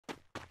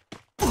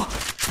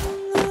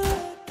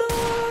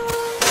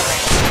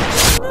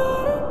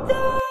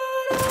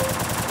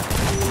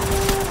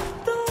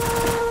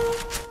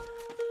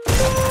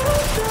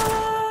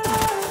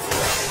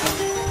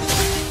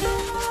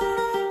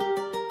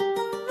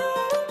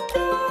Why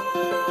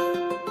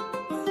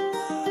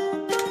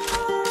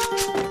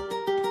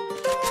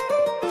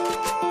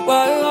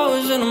you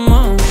always in the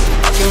mood?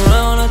 Walking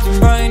around acting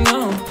right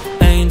now.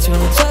 Ain't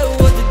tryna tell you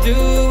what to do,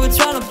 we're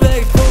tryna play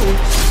it cool.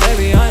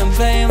 Baby, I am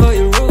playing by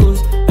your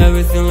rules.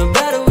 Everything look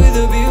better with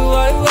a view.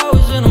 Why you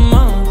always in the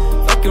mood?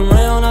 Walking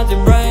around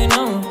acting right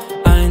now.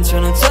 I ain't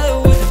tryna tell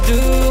you what to do,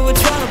 we're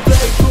tryna play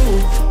it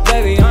cool.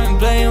 Baby, I am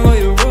playing by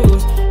your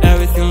rules.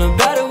 Everything look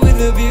better with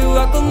a view.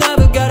 I could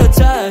never get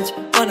attached.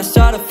 When I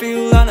start to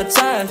feel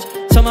unattached,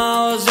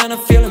 somehow I was in a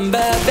feeling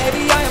bad.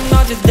 Baby, I am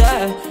not your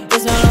dad.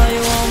 It's not all you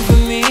want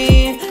from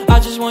me. I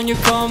just want your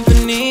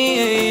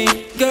company.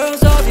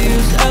 Girls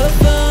obvious,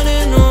 elephant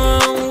in the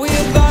room. We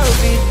about to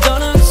be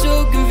done, I'm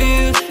so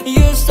confused.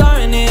 You're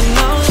starting it,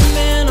 now I'm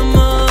in a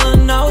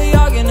month. Now we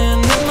arguing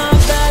in my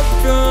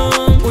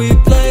bedroom. We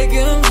play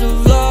games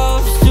of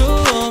love to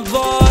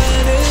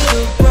avoid the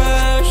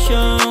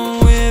depression.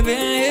 We've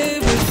been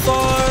here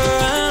before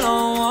and I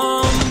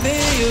wanna be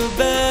your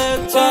bed.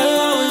 Why you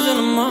always in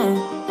the mood?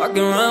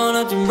 Walking around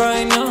acting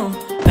bright now.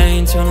 I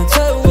ain't tryna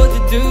tell you what to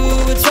do,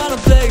 we're tryna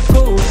play it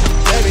cool.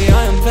 Baby, I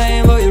am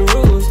playing by your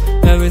rules.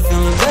 Everything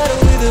look better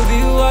with a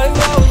view. Why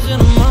you always in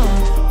the mood?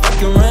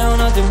 Walking around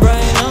acting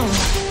bright now.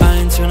 I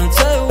ain't tryna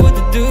tell you what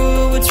to do,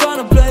 we're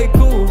tryna play it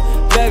cool.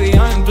 Baby, I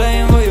am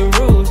playing by your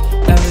rules.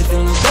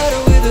 Everything look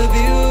better with a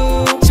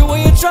view. So when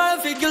you try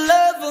and figure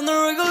love on the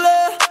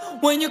regular,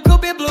 when you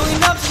could be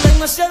blowing up just like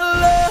my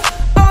cellular,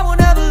 I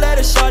won't ever let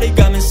a shawty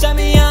come and set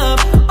me up.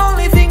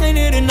 Only thing I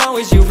need to know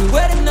is you be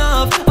wet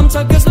enough. I'm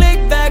talking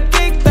slick back,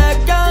 kick back,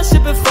 gun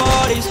sipping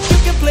 40s. You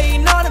can play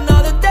not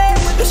another day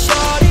with the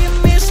shawty.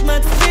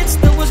 Mismatch fits,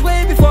 that was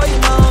way before you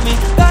know me.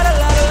 Got a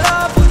lot of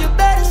love, but you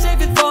better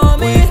save it for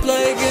me. We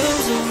play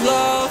games of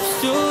love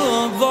to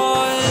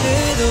avoid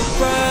the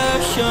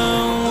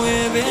depression.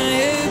 We've been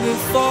here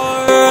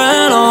before